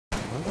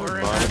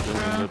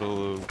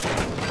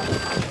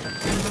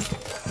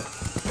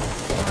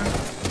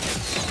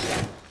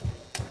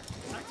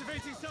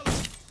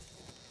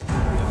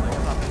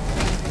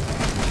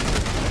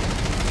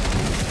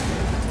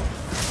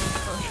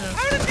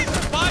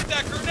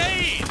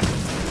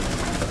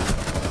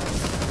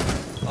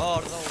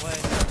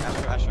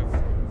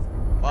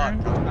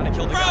Gotta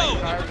kill the guy.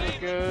 Tires is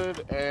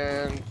good,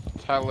 and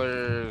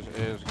Tellers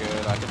is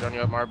good. I can run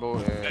you up Marble,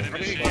 and...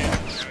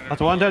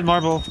 That's one dead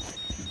Marble.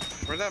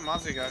 Where's that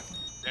Mozzie guy?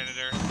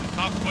 Janitor.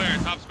 Top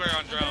square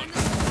on drone.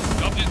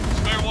 Up to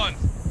square one.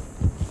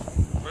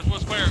 Where's one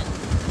square?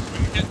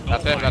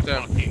 That's him, that's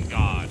him. Fucking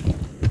God.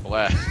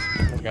 Bless.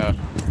 Let's go.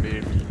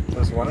 Beef.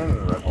 There's one in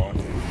the red hole.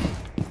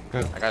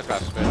 Good. That guy's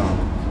got spit on.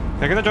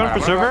 Can I get a drone for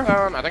server?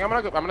 I think I'm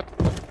gonna go.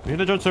 We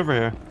need a drone server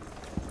here.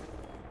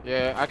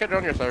 Yeah, I could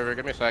drone your server.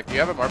 Give me a sec. Do you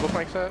have a Marble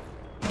flank set?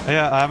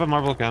 Yeah, I have a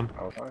Marble cam.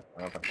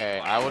 Okay,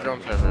 I will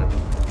drone server.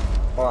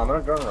 Well, I'm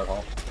gonna drone red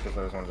hole because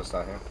there's one just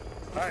out here.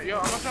 Alright, yo,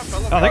 I'm gonna drop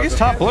fellow. I think he's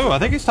top blue. I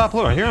think he's top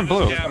blue. I hear him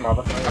blue. Yeah.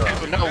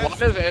 Okay, no,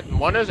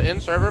 one is in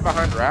server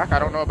behind rack. I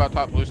don't know about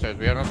top blue stairs.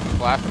 We have to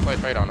flash and play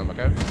trade on him,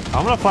 okay?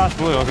 I'm gonna flash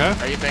blue, okay?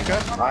 Are you Finka?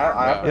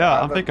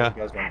 Yeah, I'm Finka.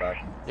 You guys going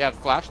back. Yeah,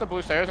 flash the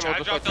blue stairs and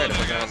we'll just play trade if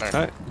we get in there.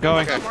 Okay,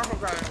 going. Okay.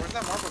 Where's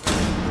that marble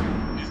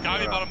guy? He's gotta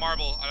be about a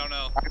marble. I don't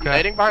know. I'm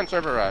nading behind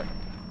server rack.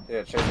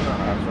 Yeah, chasing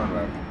around. I was running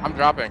back. I'm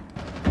dropping.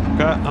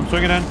 Okay, I'm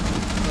swinging in.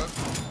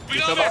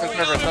 He's still behind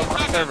server, still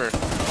behind server.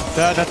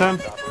 That's him.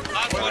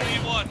 Last one,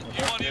 E1.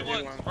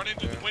 Run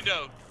into the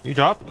window. You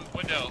drop?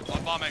 Window,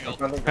 on bomb angle.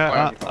 Okay,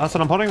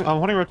 Austin, I'm holding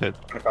rotate.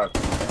 25.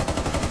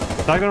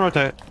 Not gonna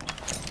rotate.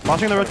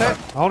 Watching the rotate?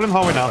 Hold him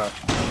hallway now.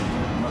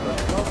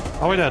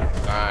 Hallway dead.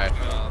 Nice.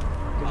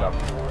 Good job.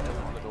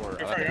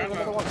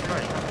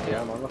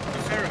 Yeah, I'm on the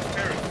terrace.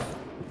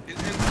 He's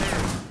in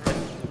terrace.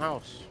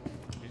 In-house.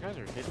 These guys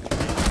are hitting me.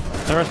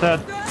 Terrace dead.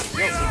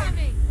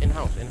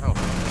 In-house.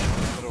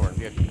 The door.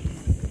 Yeah.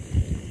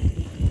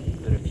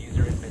 The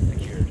diffuser has been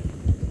secured.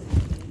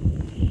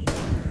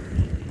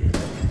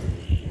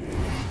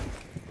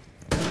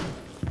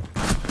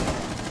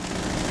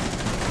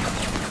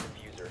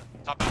 Diffuser.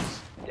 Top house.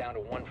 Down to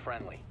one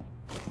friendly.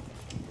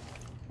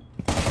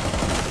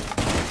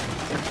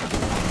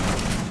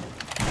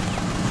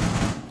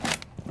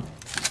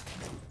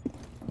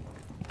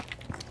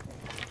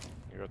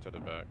 You go to the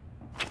back.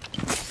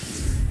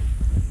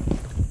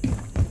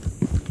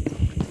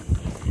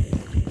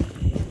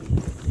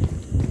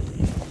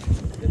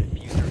 The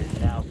diffuser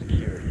is now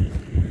secured.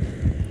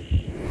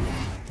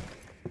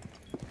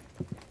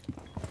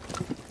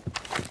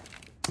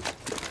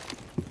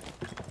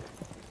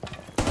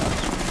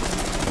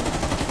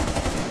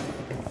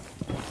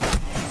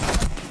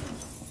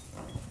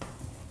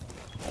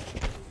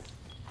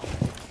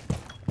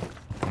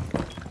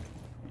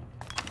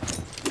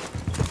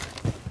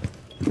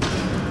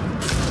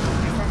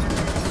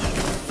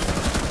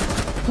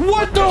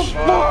 What the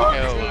fuck?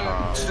 Hell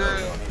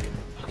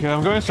no. Okay,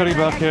 I'm going study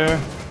back here.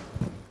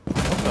 What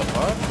the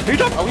fuck? He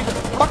jumped! Oh, he's a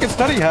fucking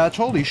study hatch,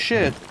 holy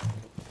shit.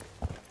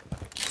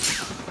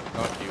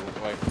 Fuck you.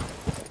 Like,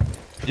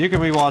 You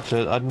can rewatch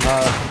it.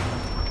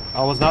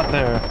 I was not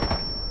there.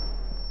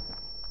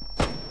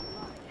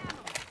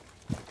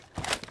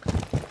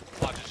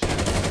 Watch this shit.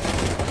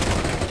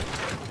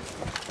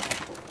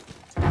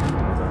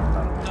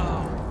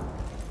 No.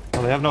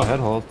 Oh, they have no head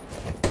hold.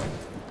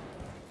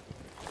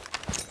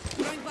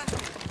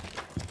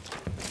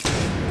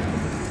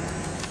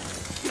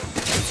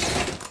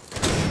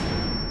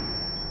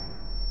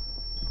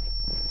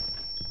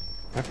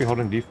 Might be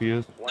holding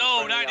defuse.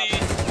 No, 90.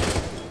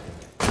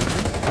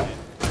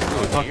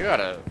 oh, you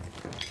gotta...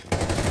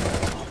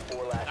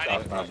 Four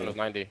last 90. It was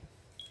 90.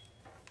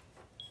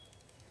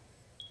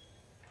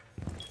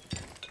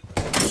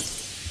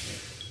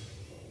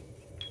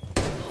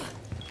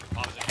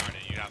 Opposite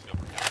target, you have to go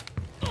protect.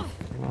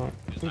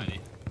 It's 90.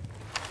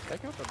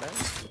 Take out the bench.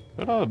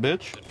 Shut up,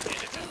 bitch. The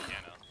bandit has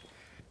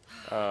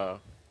piano.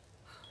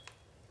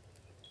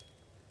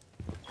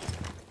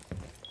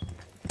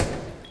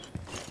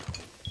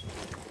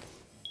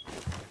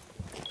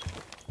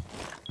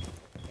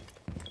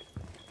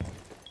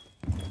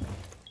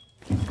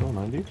 Still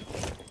 90.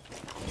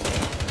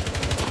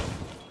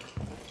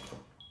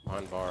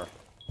 On bar.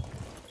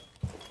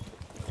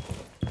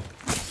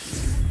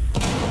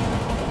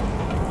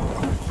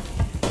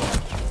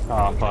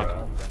 Ah,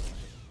 fuck.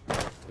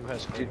 Who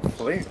has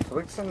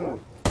Flick's in... Oh,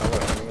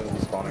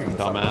 wait, spawning in the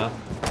Dumbass.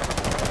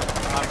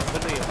 I'm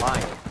literally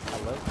lying.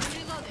 Hello?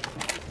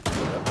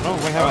 Oh,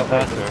 we have a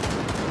thatcher.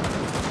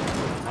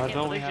 Why Can't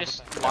don't we we have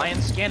just lie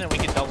and scan and we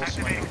can double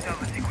swing?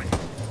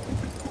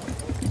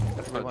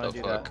 If we What want the to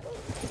do that. fuck?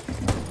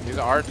 He's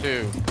an R2.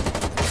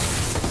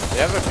 They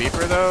have a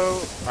beeper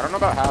though. I don't know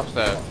about half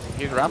set.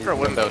 He's Raptor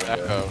Windows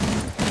Echo.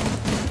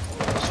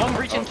 Some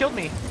breach and killed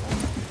me.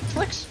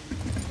 Flicks.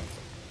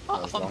 Oh,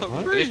 That's long.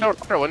 What? Is he still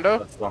Raptor Window?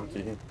 That's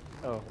Lumpy.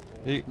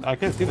 I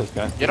can't see this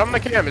guy. Get on the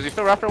cam. Is he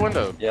still Raptor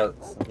Window? Yeah,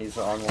 he's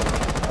on one.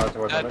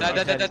 Towards Dead.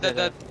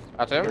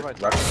 That's him?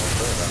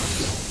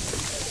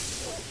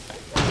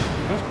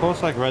 It's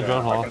close like red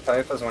drone I hall. can tell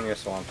you if there's one in your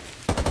swamp.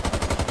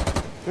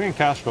 We're in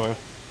cash door.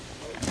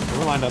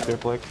 We're lined up here,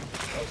 Flick.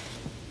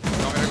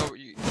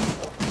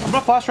 I'm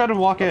gonna flash red and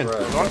walk in.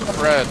 Red. One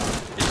from red.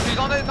 He's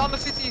on the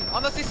CC.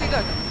 On the CC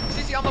deck.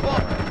 CC on the ball.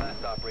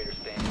 Last operator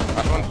standing.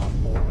 Last one.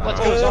 Let's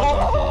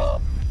go.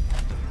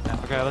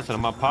 Okay, listen,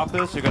 I'm gonna pop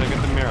this. You're gonna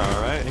get the mirror,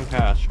 alright? In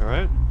cash,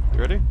 alright? You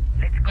ready?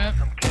 Yep.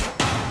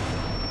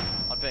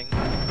 On ping.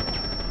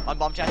 On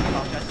bomb chest,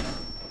 bomb chest.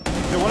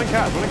 Yeah, one in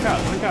cash, one in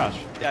cash, one in cash.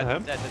 Dead,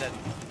 Him? dead.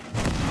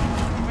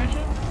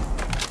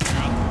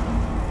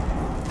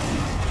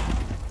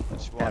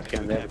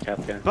 Capcan, they have a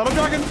Capcan. Double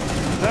dragon!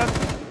 Dead.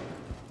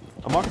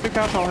 I'm walking through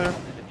cash hall here.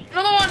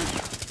 Another one!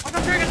 I'm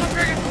not dragon, I'm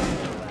dragon!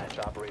 Last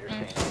operator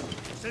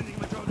standing.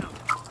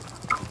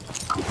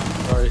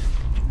 Sorry.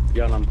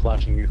 Jan, I'm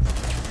flashing you.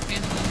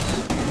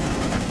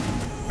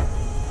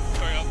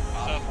 Sorry,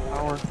 up.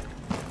 Power.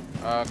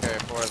 Okay,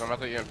 boys, I'm at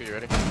the EMP.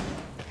 Ready?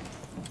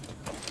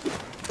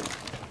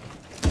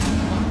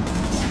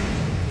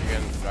 You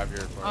can drive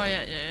your. Oh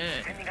yeah.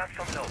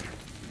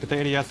 Get the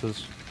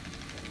ADSs.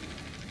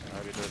 I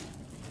already did.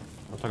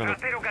 I'm talking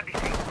about.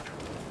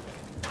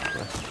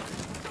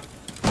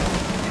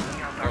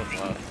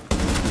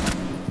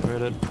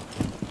 Rated.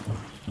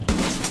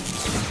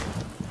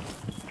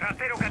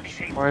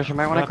 Boys, you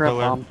might want to Not grab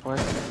pillar. bomb,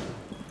 boys.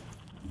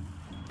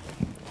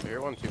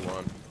 You're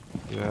 1-2-1.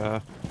 Yeah.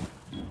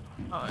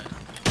 Oh yeah.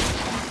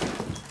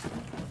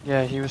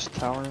 Yeah, he was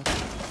tower.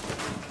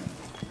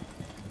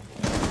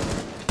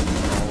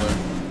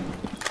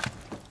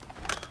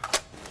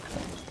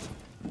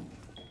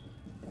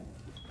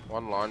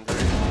 One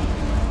laundry.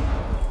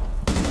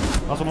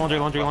 Also laundry.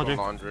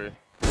 Laundry.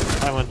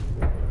 Island.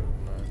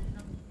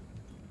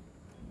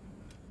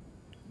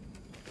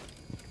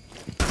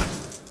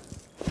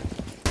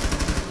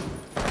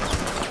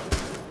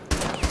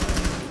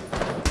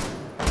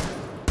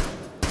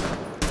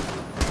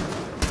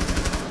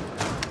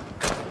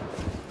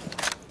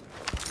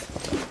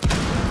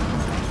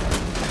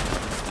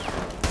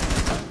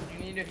 You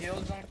need a heal,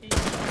 Zonky?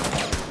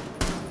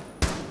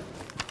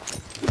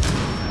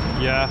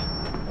 Yeah.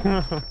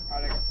 Alright,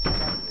 I got you.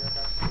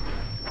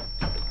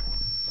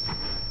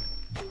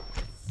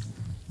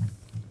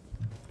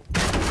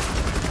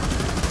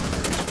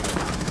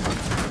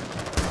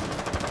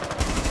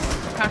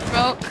 Cash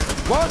belt.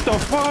 What the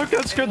fuck?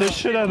 That scared the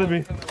shit out of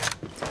me.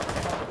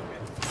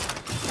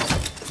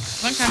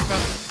 One cash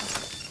belt.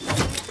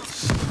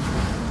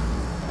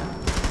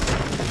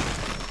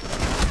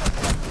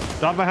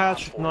 Drop my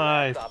hatch.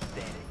 Nice. Stop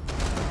standing.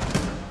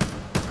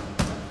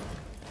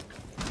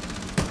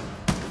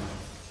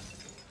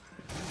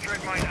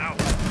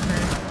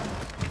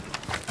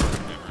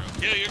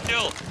 Kill your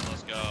kill.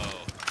 Let's go.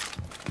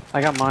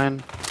 I got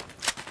mine.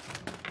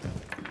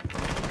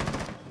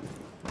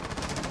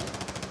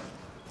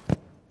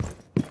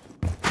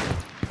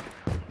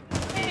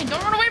 Hey,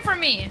 don't run away from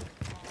me!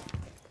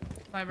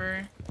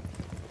 Library.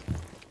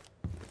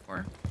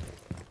 Or.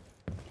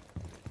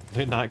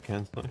 They're not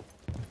canceling.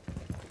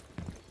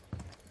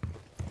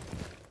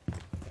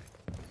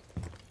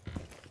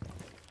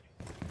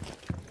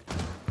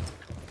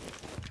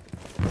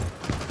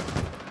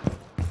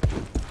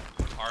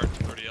 Art,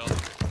 30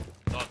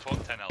 health. No,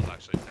 12, 10 health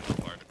actually. 10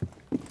 health art.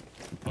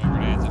 Oh,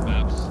 grenades and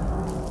maps.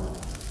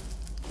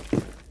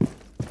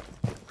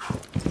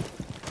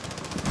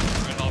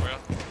 Right, Alvaro.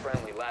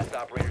 Friendly, last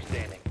operator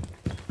standing.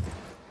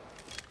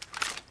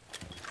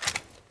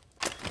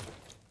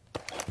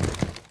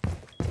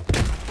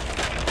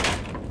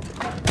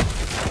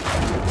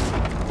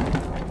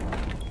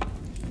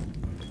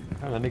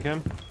 Let me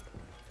come.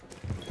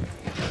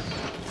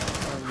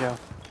 Yeah.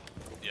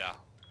 Yeah.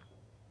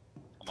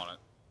 I'm on it.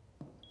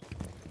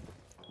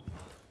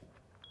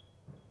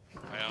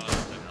 I only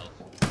have 10 health.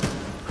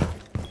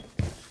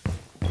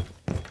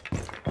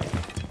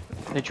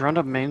 They drowned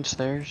up main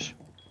stairs.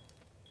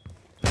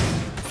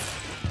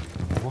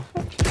 What?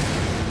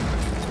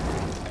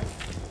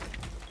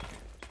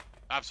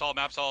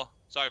 Maps hall.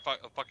 Sorry,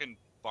 fucking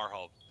bar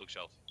hall,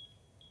 bookshelf.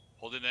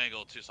 Hold an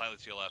angle to slightly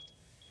to your left.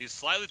 He's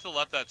slightly to the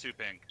left of that 2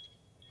 ping.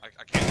 I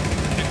can't.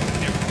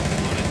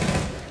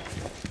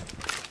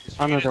 He's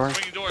On the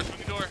swinging door. it,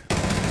 swinging door.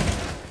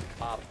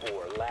 Op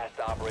 4, last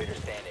operator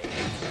standing.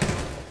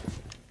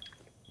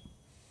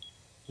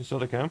 You saw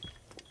the cam?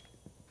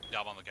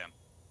 Yeah, I'm on the cam.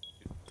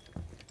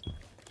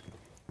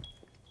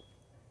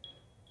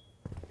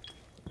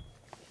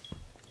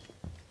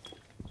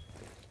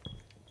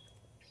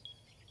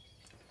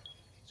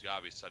 It's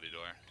gotta be study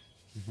door.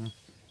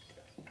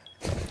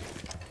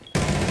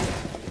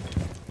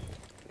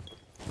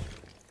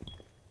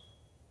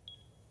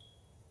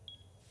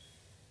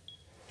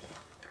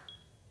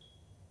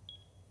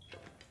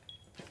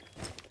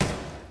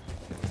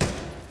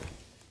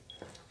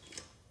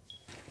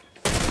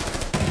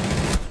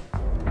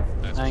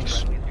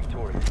 Nice. Friendly is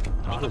victorious.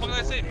 What the fuck did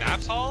I say?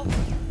 Maps hall?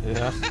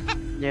 Yeah.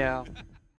 Yeah.